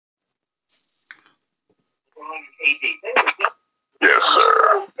Yes,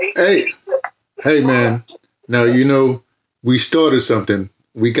 sir. Hey, man. Now, we started something.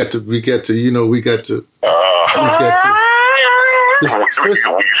 We got to. First,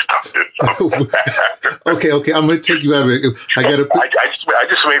 okay. I'm going to take you out of it. I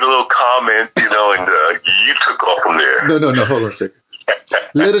just made a little comment, and you took off from there. No. Hold on a second.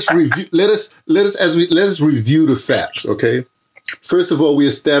 Let us review. Let us review the facts. Okay. First of all, we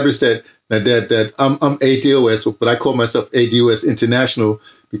established that I'm ADOS, but I call myself ADOS International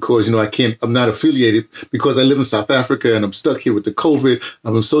because I'm not affiliated because I live in South Africa and I'm stuck here with the COVID.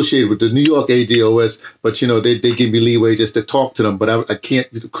 I'm associated with the New York ADOS, but they give me leeway just to talk to them, but I can't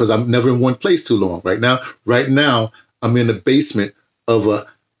because I'm never in one place too long. Right now, I'm in the basement of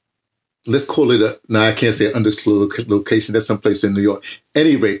let's call it I can't say undisclosed location. That's someplace in New York. At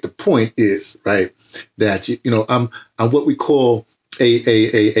any rate, the point is, right, that, I'm what we call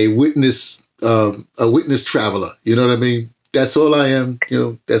a witness traveler. You know what I mean? That's all I am.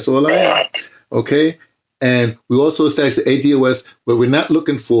 That's all I am. Okay. And we also established the ADOS, but we're not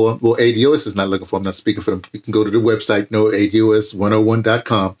looking for, ADOS is not looking for, I'm not speaking for them. You can go to the website,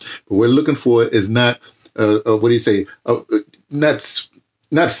 ADOS101.com. But what we're looking for is not, what do you say? Not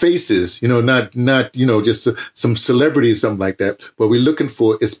faces, not just some celebrity or something like that. What we're looking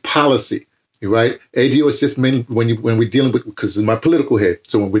for is policy, right? ADOS just meant when we're dealing with, because it's my political head.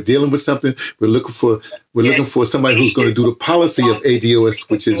 So when we're dealing with something, we're looking for somebody who's going to do the policy of ADOS,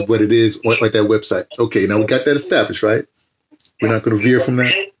 which is what it is, like that website. Okay, now we got that established, right? We're not going to veer from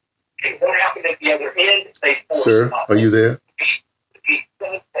that. Sir, are you there?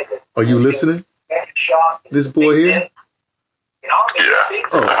 Are you listening? This boy here? Yeah.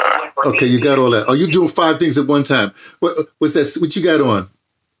 Oh, okay. You got all that. Are you doing 5 things at one time? What's that? What you got on?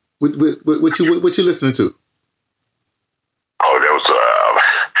 What you listening to? Oh, that was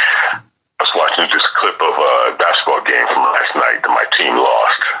I was watching this clip of a basketball game from last night that my team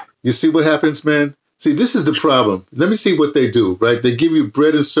lost. You see what happens, man? See, this is the problem. Let me see what they do, right? They give you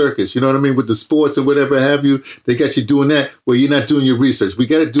bread and circus, you know what I mean? With the sports or whatever have you, they got you doing that where you're not doing your research. We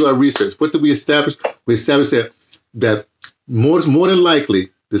got to do our research. What did we establish? We established that more than likely,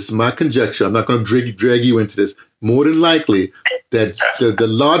 this is my conjecture, I'm not going to drag you into this, more than likely that the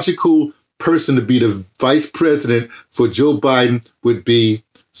logical person to be the vice president for Joe Biden would be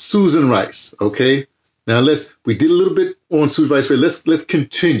Susan Rice, okay? Now we did a little bit on Susan Rice. Let's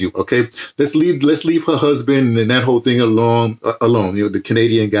continue, okay? Let's leave her husband and that whole thing alone, the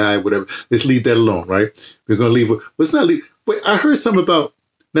Canadian guy, whatever. Let's leave that alone, right? We're going to leave her. Let's not leave. Wait, I heard something about,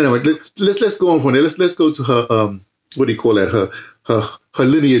 no, let's go on from there. Let's go to her, what do you call that? Her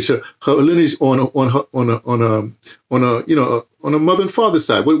lineage, on a mother and father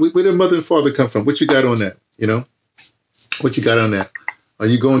side. Where did mother and father come from? What you got on that? What you got on that? Are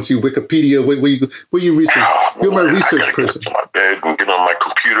you going to Wikipedia? Where you research? You're my research person. Get to my bed and get on my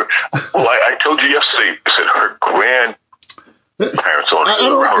computer. Well, I told you yesterday. I said her grandparents,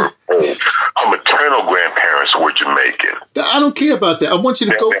 her maternal grandparents were Jamaican. I don't care about that. I want you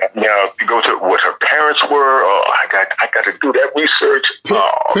to go. Now, you go to what her parents were. I got to do that research.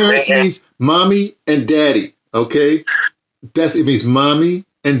 Parents means mommy and daddy. Okay, it means mommy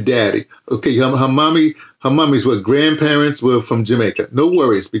and daddy. Okay, her mommy's what grandparents were from Jamaica. No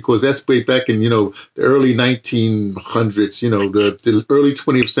worries, because that's way back in the early 1900s, the early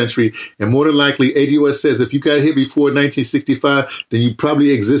 20th century, and more than likely, ADOS says if you got here before 1965, then you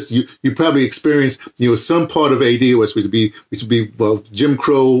probably exist. You probably experienced some part of ADOS, which would be Jim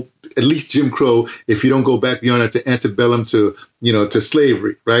Crow, at least Jim Crow, if you don't go back beyond that to antebellum to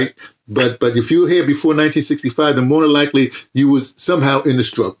slavery, right? But if you were here before 1965, then more than likely you was somehow in the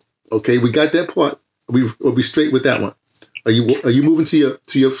struggle. Okay, we got that part. We'll be straight with that one. Are you moving to your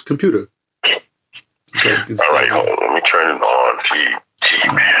computer? Okay, all right, hold on. Let me turn it on. Gee,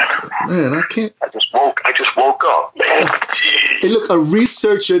 man. Man, I can't. I just woke up, man. Hey, look, a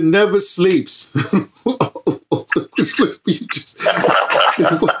researcher never sleeps. This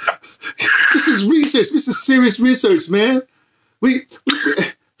is research. This is serious research, man.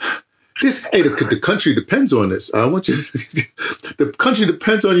 The country depends on this. I want you. The country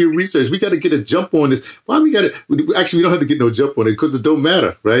depends on your research. We got to get a jump on this. Why we got to? Actually, we don't have to get no jump on it because it don't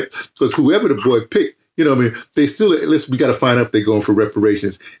matter, right? Because whoever the boy picked, they still. We got to find out if they're going for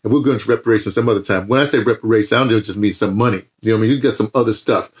reparations, and we're going to reparations some other time. When I say reparations, I don't just mean some money. You got some other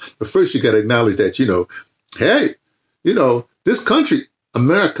stuff. But first, you got to acknowledge that hey, this country,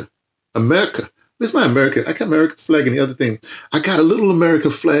 America. Where's my American? I got American flag and the other thing. I got a little American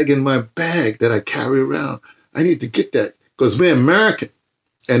flag in my bag that I carry around. I need to get that because we're American.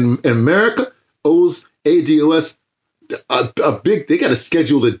 And America owes ADOS a big, they got to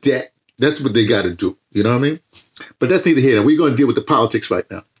schedule a debt. That's what they got to do. You know what I mean? But that's neither here nor there. We're going to deal with the politics right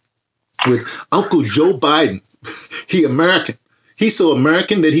now. With Uncle Joe Biden. He American. He's so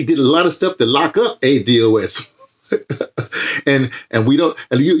American that he did a lot of stuff to lock up ADOS. and we don't.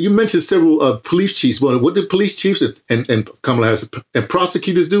 And you mentioned several police chiefs. Well, what did police chiefs and Kamala Harris and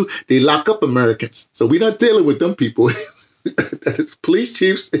prosecutors do? They lock up Americans. So we're not dealing with them people. Police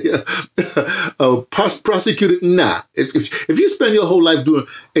chiefs, prosecutors. Nah. If you spend your whole life doing,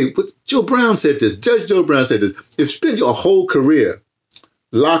 hey, Joe Brown said this. Judge Joe Brown said this. If you spend your whole career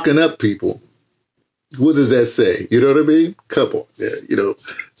locking up people, what does that say? You know what I mean? Couple, yeah, you know.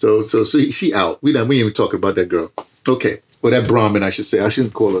 So she out. We ain't even talking about that girl. Okay, well that Brahmin, I should say. I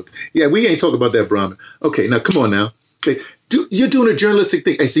shouldn't call her. Yeah, we ain't talking about that Brahmin. Okay, now come on now. Hey, you're doing a journalistic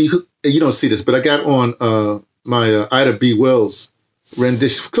thing. I see you don't see this, but I got on my Ida B. Wells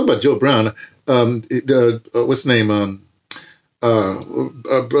rendition. Talk about Joe Brown. What's his name?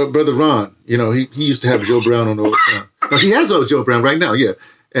 Brother Ron. You know, he used to have Joe Brown on all the time. No, he has all Joe Brown right now. Yeah.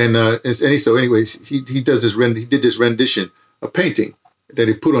 So anyways, he did this rendition, a painting that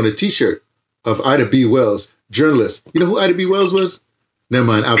he put on a T-shirt of Ida B. Wells, journalist. You know who Ida B. Wells was? Never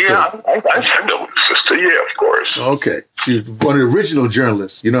mind. I know sister. Yeah, of course. Okay, she was one of the original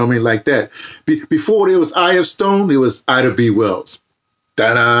journalists. You know what I mean, like that. Before there was Eye of Stone, there was Ida B. Wells.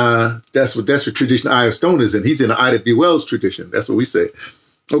 Ta-da! That's what tradition Eye of Stone is in. He's in the Ida B. Wells tradition. That's what we say.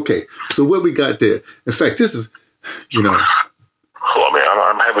 Okay, so what we got there? In fact, this is, you know. Well, I mean,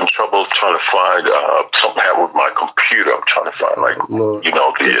 I'm having trouble trying to find something happened with my computer. I'm trying to find, like, Lord. you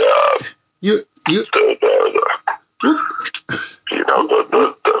know,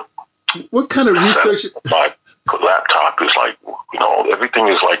 what kind of research? My laptop is like, you know, everything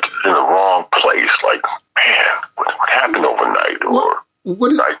is like in the wrong place. Like, man, what happened overnight?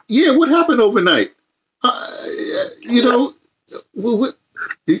 What happened overnight? You know, what?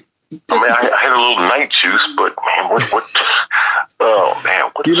 I mean, I had a little night juice, but man, what? Oh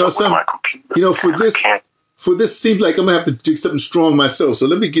man, what's you know, with my computer? You know, for this seems like I'm gonna have to drink something strong myself. So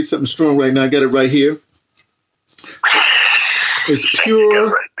let me get something strong right now. I got it right here. It's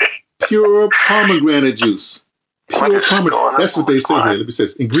pure pomegranate juice. Pure pomegranate. That's what they say here. Let me say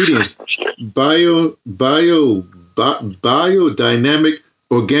ingredients: biodynamic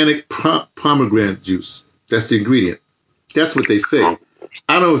organic pomegranate juice. That's the ingredient. That's what they say.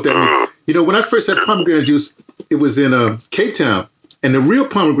 I don't know if that means, you know, when I first had pomegranate juice, it was in Cape Town. And the real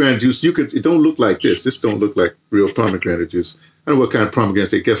pomegranate juice, it don't look like this. This don't look like real pomegranate juice. I don't know what kind of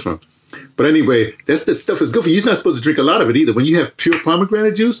pomegranates they get from. But anyway, that stuff is good for you. You're not supposed to drink a lot of it either. When you have pure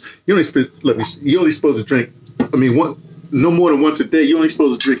pomegranate juice, you're only supposed to drink, I mean, no more than once a day. You're only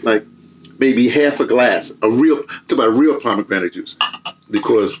supposed to drink like maybe half a glass of real pomegranate juice.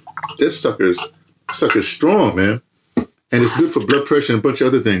 Because this sucker's strong, man. And it's good for blood pressure and a bunch of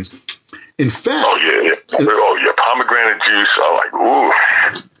other things. In fact, pomegranate juice. I'm like, ooh,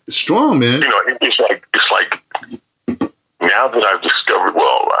 it's strong, man. You know, it's like now that I've discovered.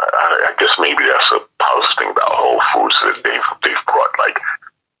 Well, I guess maybe that's a positive thing about Whole Foods that they've brought like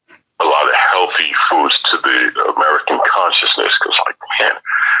a lot of healthy foods to the American consciousness. Because, like, man,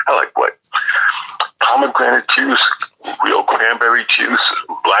 I like what pomegranate juice, real cranberry juice,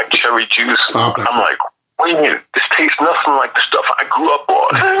 black cherry juice. I'm like, wait a minute, this tastes nothing like the stuff I grew up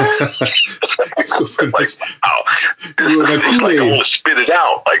on. Like, wow. I want to spit it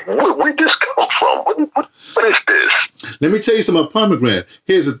out. Like, where'd this come from? What is this? Let me tell you something about pomegranate.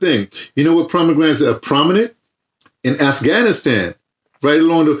 Here's the thing. You know what pomegranates are prominent? In Afghanistan. Right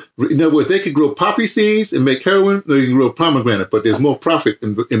along in other words, they could grow poppy seeds and make heroin, or they can grow pomegranate, but there's more profit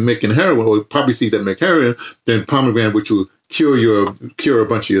in making heroin or poppy seeds that make heroin than pomegranate, which will cure a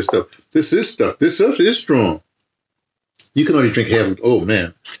bunch of your stuff. This stuff is strong. You can only drink half of it. Oh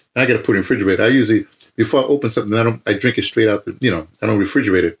man, I got to put it in the refrigerator. I usually, before I open something, I drink it straight out. I don't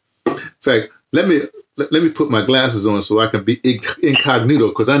refrigerate it. In fact, let me put my glasses on so I can be incognito,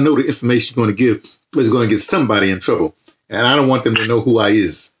 because I know the information you're going to give is going to get somebody in trouble. And I don't want them to know who I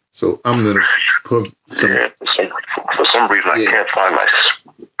is. So I'm going to put some... Yeah, for some reason, I can't find my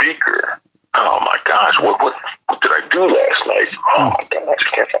speaker. Oh, my gosh. What did I do last night? Oh, my gosh. I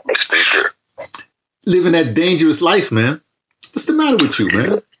can't find my speaker. Living that dangerous life, man. What's the matter with you,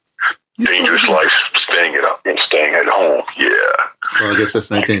 man? Dangerous life, staying at home. Yeah. Well, I guess that's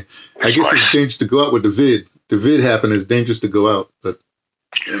not dangerous. I guess it's dangerous to go out with the vid. The vid happened. It's dangerous to go out. But,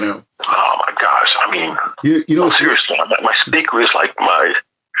 you know... Oh, my gosh. I mean... You know, seriously, my speaker is like my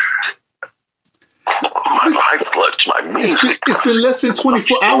lifeblood, my music. It's been less than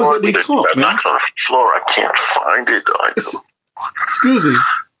 24 hours that we talk, man. On the floor, I can't find it. Excuse me,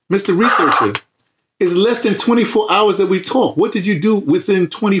 Mr. Researcher. It's less than 24 hours that we talk. What did you do within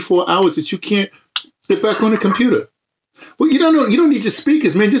 24 hours that you can't get back on the computer? Well, you don't know. You don't need your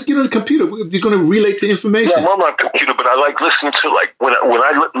speakers, man. Just get on the computer. You're going to relate the information. Yeah, I'm on my computer, but I like listening to, like, when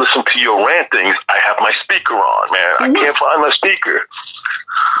I listen to your rantings, I have my speaker on, man. I can't find my speaker.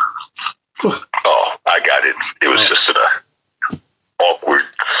 Oh, I got it. It was just in a awkward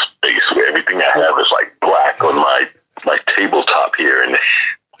space where everything I have is like black on my tabletop here, and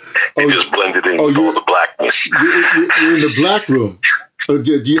it just blended in with all the blackness. You're in the black room.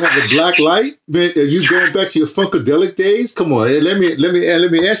 Do you have a black light? Man, are you going back to your Funkadelic days? Come on, let me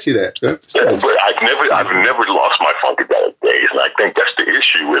ask you that. Yeah, but I've never lost my Funkadelic days, and I think that's the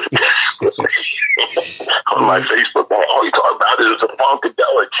issue with on my Facebook. All you talk about is a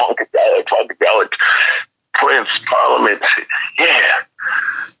Funkadelic, Prince, Parliament. Yeah,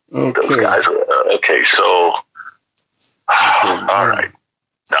 those guys are okay. So, all right,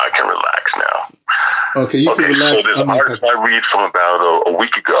 now I can relax now. Okay, you can relax. So there's an article I read from about a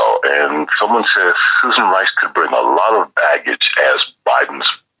week ago, and someone says Susan Rice could bring a lot of baggage as Biden's.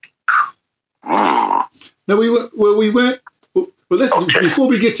 No, we went. Well, let's before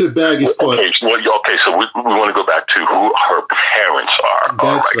we get to the baggage part. Okay, so we want to go back to who her parents are.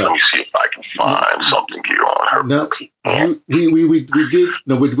 That's right. Let me see if I can find something here on her. Now, we did.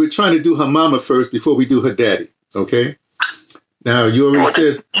 No, we're trying to do her mama first before we do her daddy. Okay. Now, you already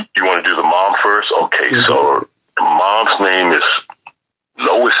said... You want to do the mom first? Okay, so the mom's name is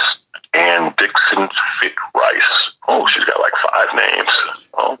Lois Ann Dixon Fit Rice. Oh, she's got like 5 names.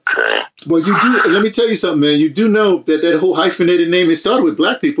 Okay. Well, you do... Let me tell you something, man. You do know that whole hyphenated name, it started with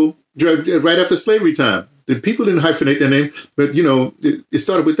black people right after slavery time. The people didn't hyphenate their name, but, you know, it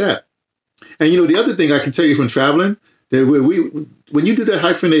started with that. And, you know, the other thing I can tell you from traveling... When you do that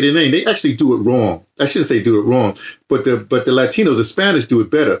hyphenated name, they actually do it wrong. I shouldn't say do it wrong, but the Latinos, the Spanish, do it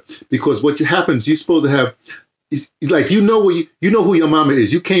better, because what happens, you're supposed to have, like, you know who your mama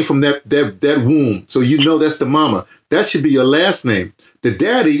is. You came from that womb, so you know that's the mama. That should be your last name. The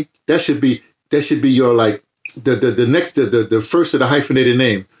daddy, that should be your, like, the next the first of the hyphenated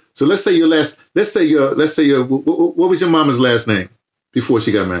name. So let's say what was your mama's last name before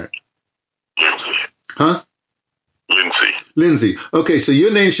she got married? Huh? Lindsay. Okay, so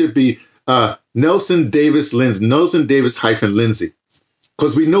your name should be Nelson Davis Lindsay. Nelson Davis hyphen Lindsay.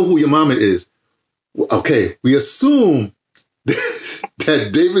 Because we know who your mama is. Okay, we assume that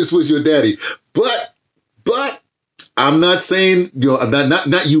Davis was your daddy. But I'm not saying, you know,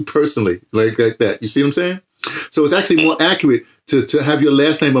 not you personally, like that. You see what I'm saying? So it's actually more accurate to have your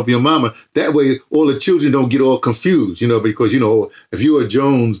last name of your mama. That way, all the children don't get all confused, you know, because, you know, if you're a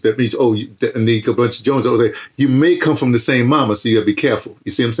Jones, that means, and they a bunch of Jones, you may come from the same mama, so you gotta be careful.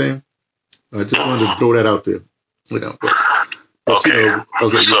 You see what I'm saying? I just wanted to throw that out there, you know. But okay. You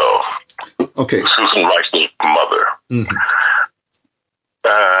know, okay. Susan Rice's mother. Mm-hmm.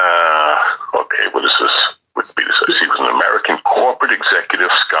 Okay, what is this? She was an American corporate executive,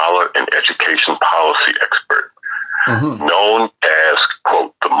 scholar, and education policy expert, known as,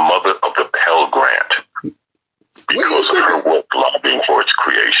 quote, the mother of the Pell Grant, because of her work lobbying for its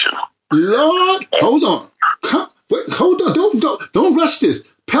creation. Lord, hold on. Hold on. Don't rush this.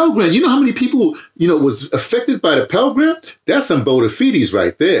 Pell Grant. You know how many people, you know, was affected by the Pell Grant? That's some bona fides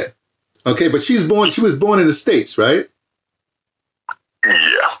right there. Okay, but she was born in the States, right?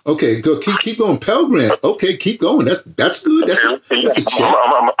 Yeah. Okay, go keep going. Pell Grant. Okay, keep going. That's good. That's a check.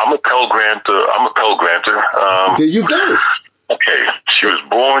 I'm a Pell Granter. There you go. Okay, she was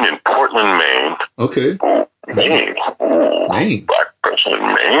born in Portland, Maine. Okay. Ooh, Maine. Ooh, Maine. Black person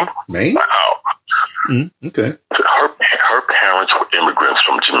in Maine. Maine. Wow. Okay. Her parents were immigrants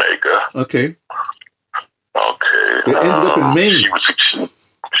from Jamaica. Okay. Okay. They ended up in Maine.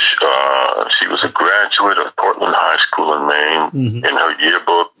 She was a graduate of Portland High School in Maine. In her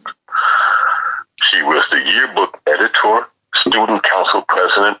yearbook, she was the yearbook editor, student council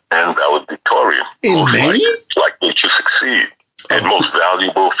president, and valedictorian. In Maine? Likely to succeed. And most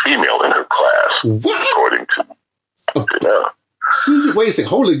valuable female in her class. What? According to... Susan, wait a second.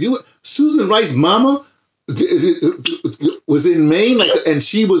 Hold it. Susan Rice's mama was in Maine, like, and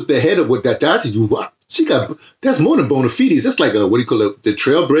she was the head of what that. That's more than bona fides. That's like what do you call it? The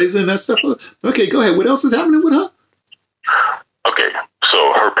trailblazer and that stuff. Okay, go ahead. What else is happening with her? Okay,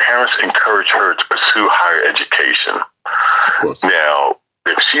 so her parents encouraged her to pursue higher education. Of course. Now,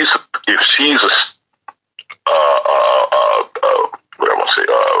 if she's a what I want to say,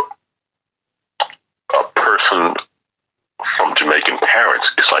 a person from Jamaican parents,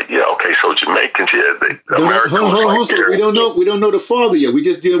 it's like, yeah, okay, so Jamaicans, yeah, Americans. Hold on. So we don't know the father yet. We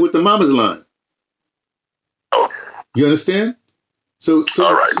just deal with the mama's line. Oh. You understand? All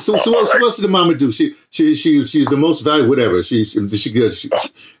right. So what else did the mama do? She's the most valuable, whatever.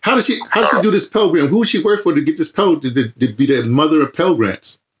 How does she do this Pell Grant? Who does she work for to get this Pell to be the mother of Pell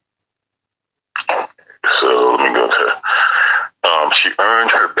Grants? So let me go to. She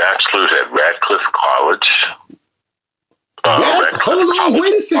earned her bachelor's at Radcliffe College. Hold on,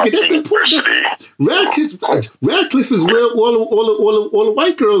 wait a second. That's important. Radcliffe is where all the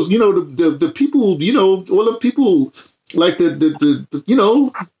white girls, the people, all the people like the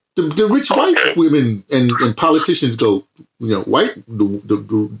rich white women and politicians go. White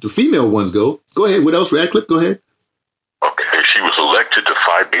the female ones go. Go ahead. What else, Radcliffe? Go ahead. Okay, she was elected to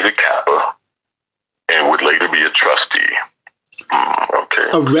Phi Beta Kappa and would later be a trustee. Okay.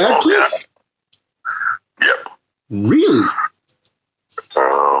 Of Radcliffe? Yep. Really?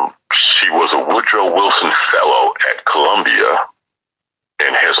 She was a Woodrow Wilson Fellow at Columbia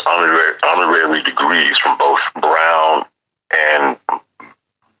and has honorary degrees from both Brown and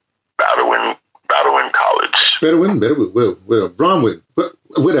Bowdoin College. Bowdoin, Bromwood,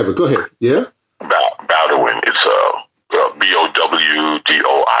 whatever. Go ahead. Yeah. Bowdoin. It's Bowdoin.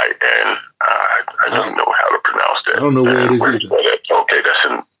 I don't know how to pronounce that. I don't know where it is either. Okay, that's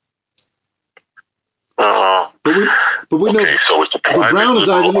in. But we know. Okay, so it's a private Brown is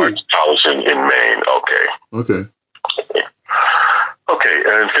Ivy League college in Maine. Okay. Okay,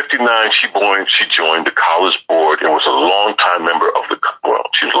 and in '59 she joined the college board and was a longtime member of the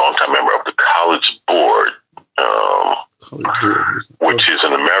college board, which is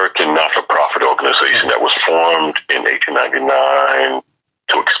an American not-for-profit organization that was formed in 1899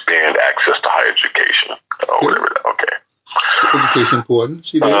 to expand access to higher education. Whatever that. Okay. So education important.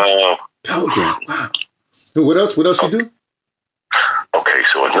 She did. Pell Grant. Wow. And what else? What else she do? Okay,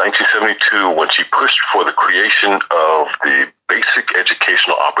 so in 1972, when she pushed for the creation of the Basic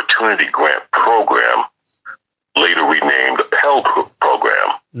Educational Opportunity Grant Program, later renamed the Pell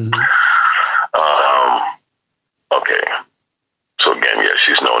Program. Mm-hmm. Okay, so again, yeah,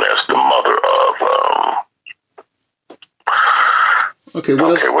 she's known as the mother of. Okay,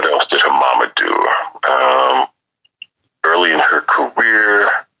 what else did her mama do? Early in her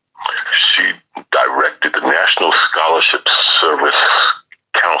career, she directed the National Scholarship Service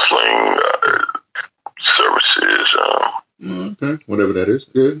counseling services. Okay, whatever that is.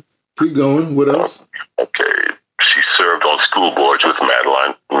 Good. Keep going. What else? Okay, she served on school boards with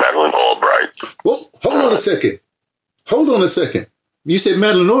Madeleine Albright. Well, hold on a second. You said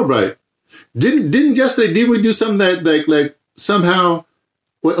Madeleine Albright. Didn't yesterday? Didn't we do something that like somehow?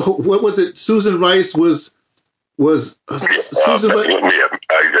 What was it? Susan Rice was Susan Rice.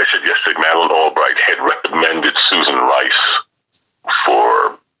 I said yesterday, Madeleine Albright had recommended Susan Rice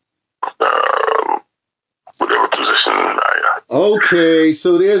for whatever position. Okay,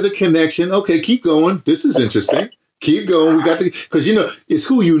 so there's a connection. Okay, keep going. This is interesting. Keep going. We got to, because it's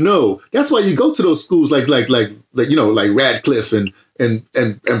who you know. That's why you go to those schools like Radcliffe and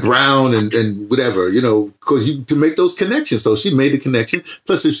Brown and whatever, because to make those connections. So she made the connection.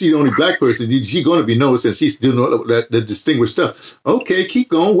 Plus, if she's the only black person, she's going to be noticed, and she's doing all the distinguished stuff. Okay, keep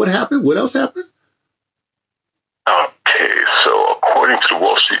going. What happened? What else happened? Okay, so according to the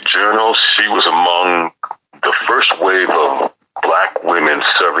Wall Street Journal, she was among the first wave of black women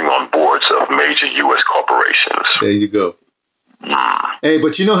serving on boards of major U.S. corporations. There you go. Hey,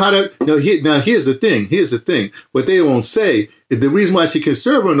 but you know how to... Now, here's the thing. What they won't say is the reason why she can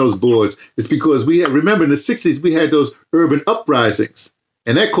serve on those boards is because remember in the 60s, we had those urban uprisings.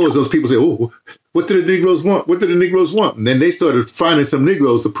 And that caused those people to say, oh, what do the Negroes want? What do the Negroes want? And then they started finding some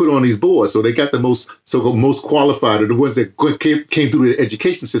Negroes to put on these boards. So they got the most qualified, or the ones that came through the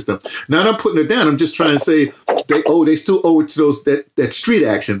education system. Now, I'm not putting it down. I'm just trying to say they still owe it to that street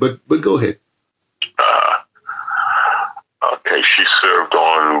action. But go ahead. Okay, she served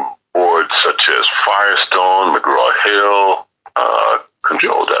on boards such as Firestone, McGraw-Hill,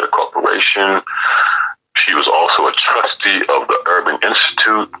 controlled at a corporation. She was also a trustee of the Urban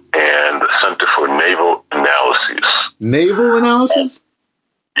Institute and the Center for Naval Analyses. Naval analysis?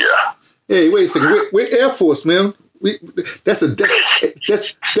 Yeah. Hey, wait a second. We're Air Force, man. That's a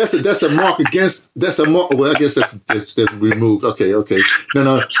mark against. That's a mark. Well, I guess that's removed. Okay. No,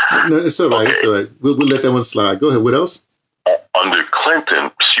 it's all right. Okay. It's all right. We'll let that one slide. Go ahead. What else? Under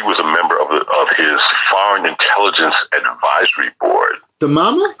Clinton, she was a member of his Foreign Intelligence Advisory Board. The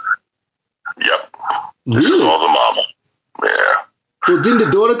mama? Yep. Really? All the mama. Yeah. Well, didn't the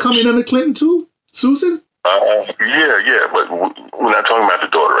daughter come in under Clinton too, Susan? Yeah, but we're not talking about the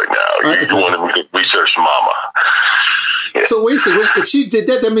daughter right now. You want to research mama. Yeah. So wait a second. If she did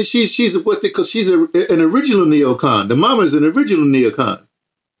that means she's because she's an original neocon. The mama is an original neocon.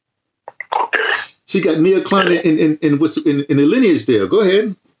 Okay. She got neoclonic in what's in the lineage there. Go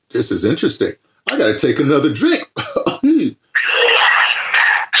ahead. This is interesting. I got to take another drink. She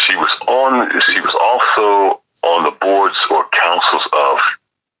was also on the boards or councils of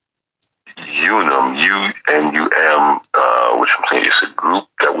UNUM, UNUM, which I'm saying is a group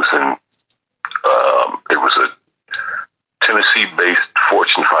that was in. It was a Tennessee-based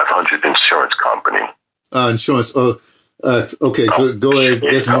Fortune 500 insurance company. Insurance. Okay. Go ahead.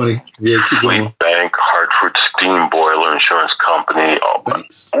 That's money. Yeah, keep going. Fleet Bank, Hartford Steam Boiler Insurance Company. Oh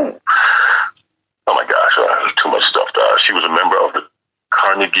my gosh, there's too much stuff. She was a member of the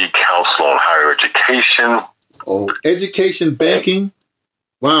Carnegie Council on Higher Education. Oh, education, banking.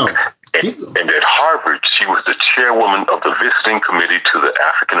 Wow. And at Harvard, she was the chairwoman of the visiting committee to the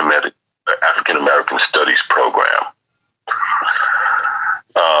African American Studies program.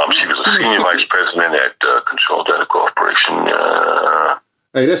 She was a senior vice president at Control Data Corporation.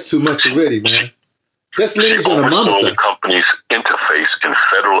 Hey, that's too much already, man. That's ladies on the mama side. The company's interface in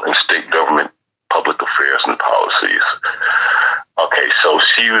federal and state government public affairs and policies. Okay, so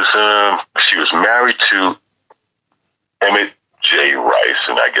she was married to Emmett J. Rice,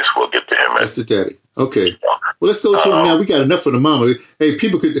 and I guess we'll get to him. That's the daddy. Okay. Well, let's go to him now. We got enough for the mama. Hey,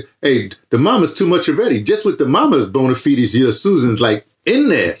 the mama's too much already. Just with the mama's bona fides, Susan's like in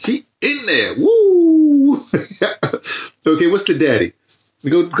there. She in there. Woo! Okay, what's the daddy?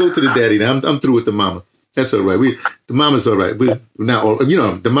 Go to the daddy now. I'm through with the mama. That's all right. The mama's all right. We're now,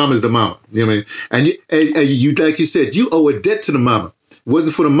 the mama's the mama. You know what I mean? And you, like you said, you owe a debt to the mama.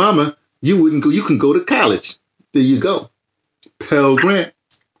 Wasn't for the mama, you wouldn't go. You can go to college. There you go. Pell Grant.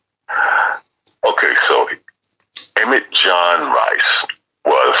 Okay, so Emmett John Rice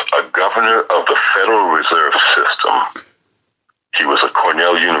was a governor of the Federal Reserve System. He was a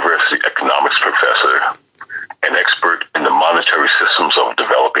Cornell University economics professor, an expert in the monetary systems of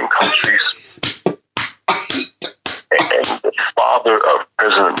developing countries, and the father of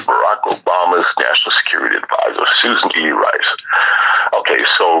President Barack Obama's national security advisor, Susan E. Rice. Okay,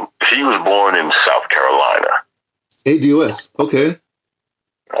 so he was born in South Carolina. ADOS. Okay.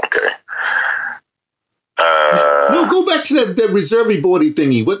 Okay. No, go back to that reserve body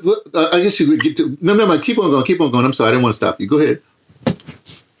thingy. What? I guess you would get to. No, keep on going. I'm sorry, I didn't want to stop you. Go ahead.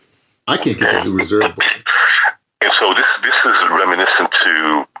 I can't get back to reserve body. And so this is reminiscent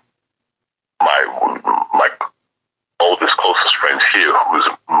to my oldest, closest friends here, whose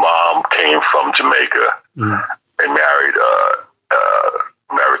mom came from Jamaica and married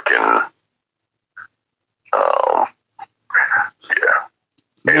American.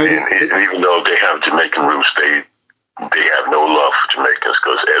 And even though they have Jamaican roots, they have no love for Jamaicans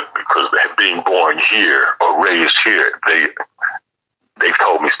because being born here or raised here, they've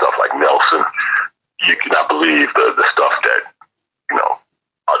told me stuff like, Nelson, you cannot believe the stuff that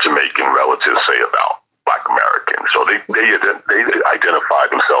our Jamaican relatives say about Black Americans. So they identify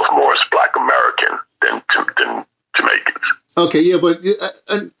themselves more as Black American than Jamaicans. Okay, yeah, but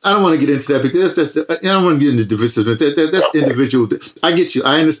I don't want to get into that because I don't want to get into divisiveness. That's individual. I get you.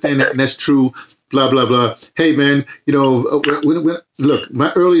 I understand that, and that's true. Blah blah blah. Hey, man, look,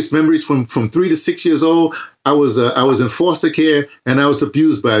 my earliest memories from 3 to 6 years old, I was in foster care and I was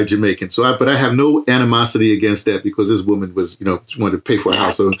abused by a Jamaican. But I have no animosity against that because this woman was, she wanted to pay for a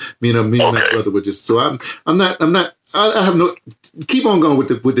house. So me and my brother were just. So I'm not. I have no. Keep on going with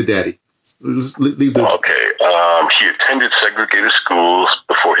the daddy. Leave the. Okay. He attended segregated schools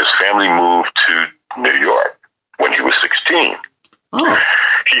before his family moved to New York when he was 16. Oh.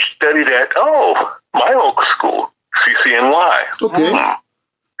 He studied at my local school, CCNY. Okay. You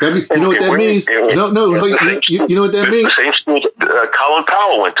know what that means? You know what that means? The same school Colin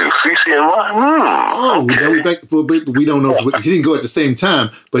Powell went to, CCNY. Okay. We don't know. He didn't go at the same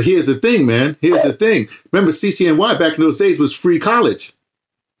time. But here's the thing, man. Here's the thing. Remember, CCNY back in those days was free college.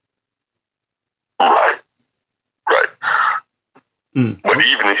 Right. But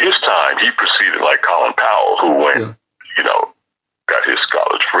even in his time, he proceeded like Colin Powell, who went, got his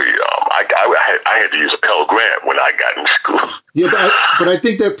college free. I had to use a Pell Grant when I got in school. Yeah, but I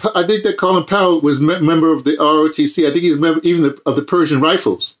think that Colin Powell was member of the ROTC. I think he's member even of the Persian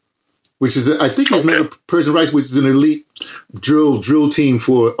Rifles, which is member of Persian Rifles, which is an elite drill team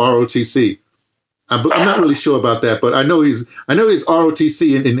for ROTC. I'm not really sure about that, but I know he's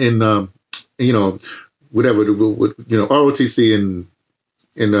ROTC in whatever ROTC and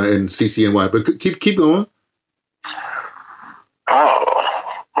CCNY. But keep going. Oh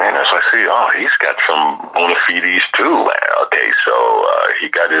man, as I see, he's got some bona fides too. Okay, so he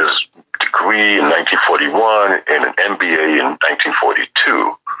got his degree in 1941 and an MBA in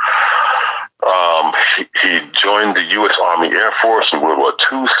 1942. He joined the U.S. Army Air Force in World War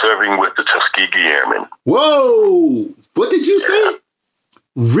II, serving with the Tuskegee Airmen.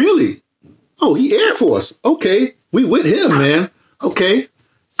 course. Okay, we with him, man. Okay,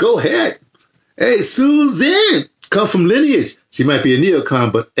 go ahead. Hey, Susan, come from lineage. She might be a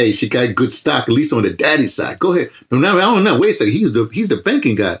neocon, but hey, she got good stock, at least on the daddy side. Go ahead. No, now I don't know. Wait a second. He's the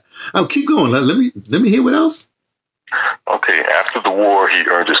banking guy. I'll keep going. Let me hear what else. Okay, after the war, he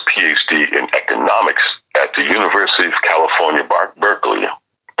earned his PhD in economics at the University of California, Berkeley,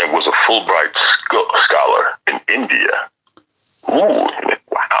 and was a Fulbright scholar in India. Ooh,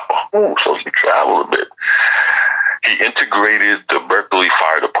 wow. Ooh, so he traveled a bit. He integrated the Berkeley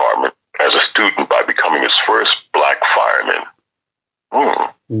Fire Department as a student by becoming his first black fireman.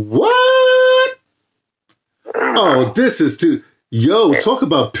 What? Oh, this is too... Yo, talk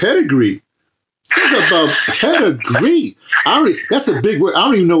about pedigree. Talk about pedigree. That's a big word. I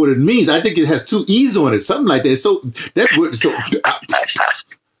don't even know what it means. I think it has 2 E's on it, something like that. So that word. So at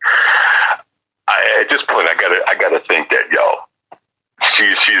this point, I gotta think that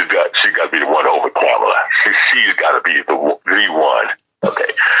she's got to be the one over Kamala. She's got to be the one.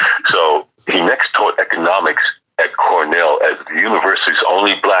 Okay, so he next taught economics at Cornell as the university's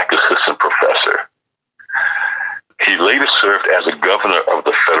only black assistant professor. He later served as a governor of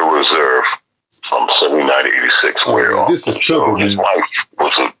the Federal Reserve from 79 to 86. Man, this is trouble, his man. wife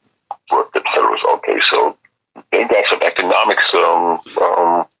worked at the Federal Reserve. Okay, so they got some economics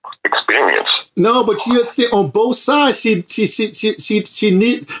experience. No, but you understand, on both sides, she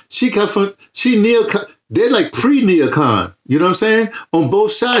come from, they're like pre-neocon. You know what I'm saying? On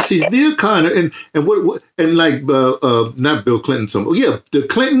both sides, she's neocon, and like not Bill Clinton, the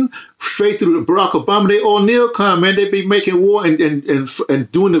Clinton straight through the Barack Obama, they all neocon, man. They be making war and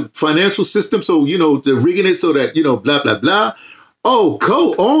doing the financial system, so they're rigging it so that blah blah blah. Oh,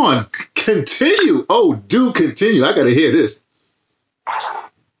 go on, continue. Oh, do continue. I got to hear this.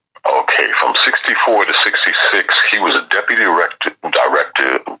 Okay, from 64 to 66, he was a deputy director,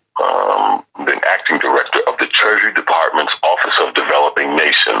 then acting director of the Treasury Department's Office of Developing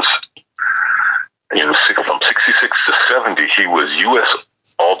Nations. From 66 to 70, he was U.S.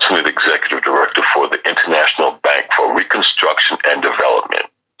 alternate executive director for the International Bank for Reconstruction and Development.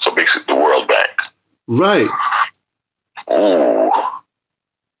 So basically the World Bank. Right. Ooh.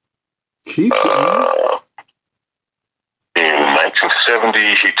 Keep going. In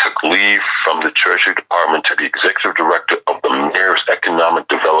 1970, he took leave from the Treasury Department to be executive director of the Mayor's Economic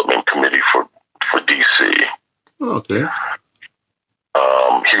Development Committee for D.C. Okay.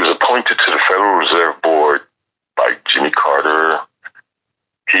 He was appointed to the Federal Reserve Board by Jimmy Carter.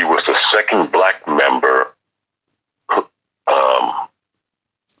 He was the second black member.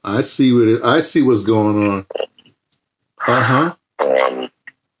 I see what's going on.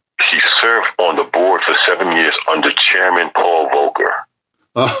 He served on the board for 7 years under Chairman Paul Volcker.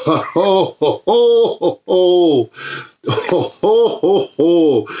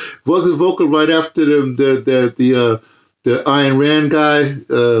 Wasn't Volcker right after the Ayn Rand guy?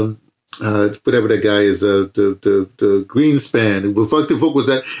 Whatever that guy is, the Greenspan. Volcker was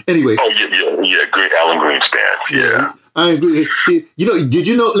that anyway? Oh yeah, Alan Greenspan. Yeah. I agree. Did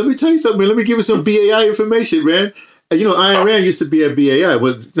you know? Let me tell you something, man. Let me give you some BAI information, man. Ayn Rand used to be at BAI.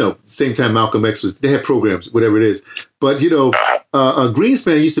 Well, same time Malcolm X was. They had programs, whatever it is. But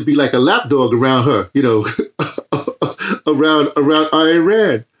Greenspan used to be like a lapdog around her. Around Ayn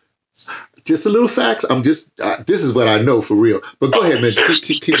Rand. Just a little facts. I'm just. This is what I know for real. But go ahead, man.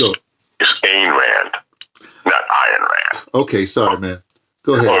 Keep going. It's Ayn Rand, not Ayn Rand. Okay, sorry, man.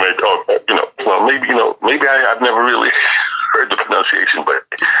 Go ahead. Maybe I've never really heard the pronunciation, but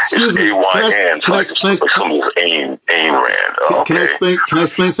excuse me. Ayn Rand. Okay. Can I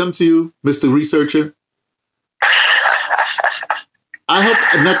explain something to you, Mr. Researcher? I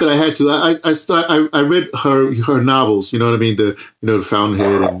read her novels. You know what I mean? The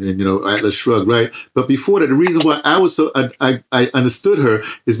Fountainhead and Atlas Shrugged, right? But before that, the reason why I understood her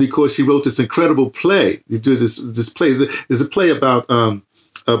is because she wrote this incredible play. This play is a play about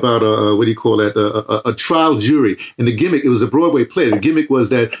what do you call that? A trial jury. And the gimmick, it was a Broadway play. The gimmick was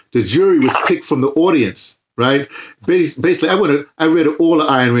that the jury was picked from the audience, right? Basically, I read all of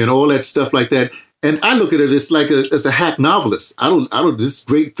Ayn Rand, all that stuff like that. And I look at it as as a hack novelist. I don't, this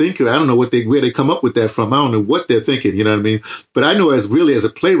great thinker. I don't know where they come up with that from. I don't know what they're thinking. You know what I mean? But I know as a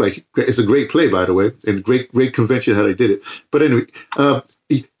playwright, it's a great play, by the way, and great convention how they did it. But anyway,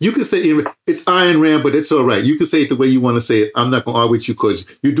 you can say it's Ayn Rand, but it's all right. You can say it the way you want to say it. I'm not going to argue with you because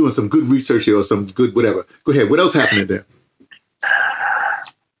you're doing some good research here or some good whatever. Go ahead. What else happened there?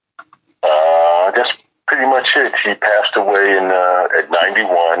 That's pretty much it. He passed away at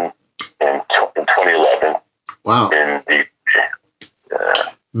 91. In 2011. Wow.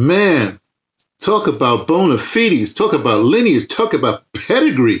 Man, talk about bona fides, talk about lineage, talk about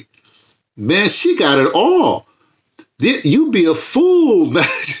pedigree. Man, she got it all. You be a fool.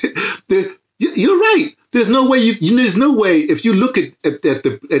 You're right. There's no way there's no way if you look at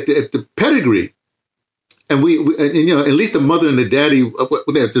the pedigree, and at least the mother and the daddy.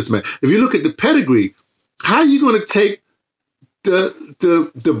 If you look at the pedigree, how are you going to take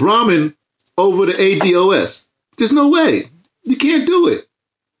the Brahmin over the ADOS? There's no way. You can't do it.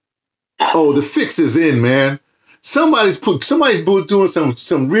 Oh, the fix is in, man. Somebody's doing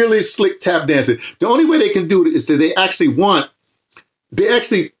some really slick tap dancing. The only way they can do it is that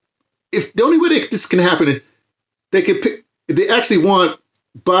if the only way this can happen is they actually want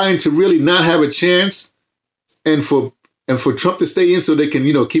Biden to really not have a chance, and for Trump to stay in so they can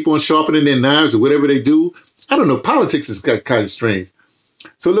keep on sharpening their knives or whatever they do. I don't know. Politics is kind of strange.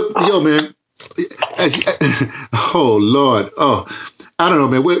 So look, man. Oh Lord. Oh, I don't know,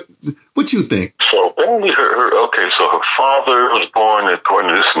 man. What you think? So then so her father was born according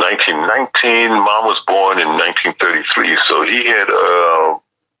to this 1919. Mom was born in 1933. So he had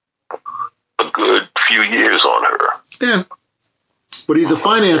a good few years on her. Yeah, but he's a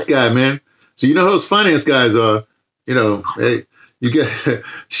finance guy, man. So you know how those finance guys are. Hey, you get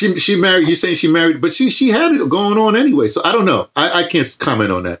she married. You saying she married, but she had it going on anyway. So I don't know. I can't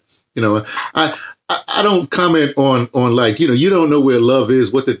comment on that. I don't comment on like, you don't know where love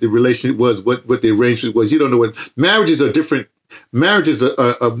is, what the relationship was, what the arrangement was. You don't know what marriages are different. Marriages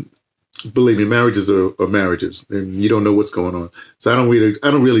are believe me, marriages are marriages, and you don't know what's going on. So I don't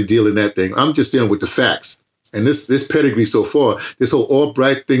really deal in that thing. I'm just dealing with the facts. And this pedigree so far, this whole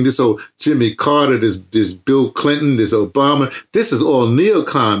Albright thing, this whole Jimmy Carter, this Bill Clinton, this Obama, this is all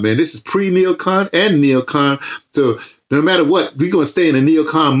neocon, man. This is pre-neocon and neocon. So no matter what, we're going to stay in a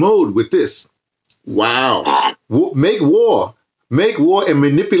neocon mode with this. Wow. Make war and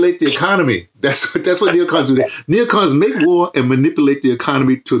manipulate the economy. That's what neocons do. Neocons make war and manipulate the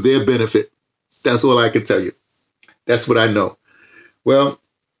economy to their benefit. That's all I can tell you. That's what I know. Well,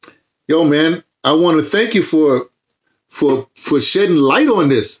 yo, man, I want to thank you for shedding light on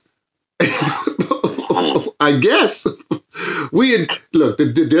this. I guess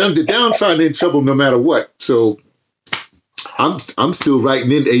the downtrodden in trouble no matter what. So I'm still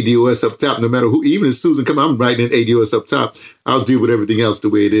writing in ADOS up top, no matter who. Even if Susan comes, I'm writing in ADOS up top. I'll deal with everything else the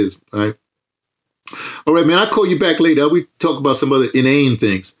way it is. All right, man. I'll call you back later. We talk about some other inane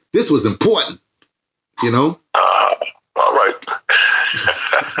things. This was important, All right.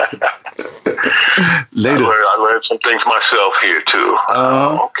 Later. I learned some things myself here too.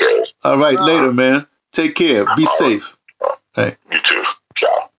 Okay. All right, later, man. Take care. Be safe. Right. You too.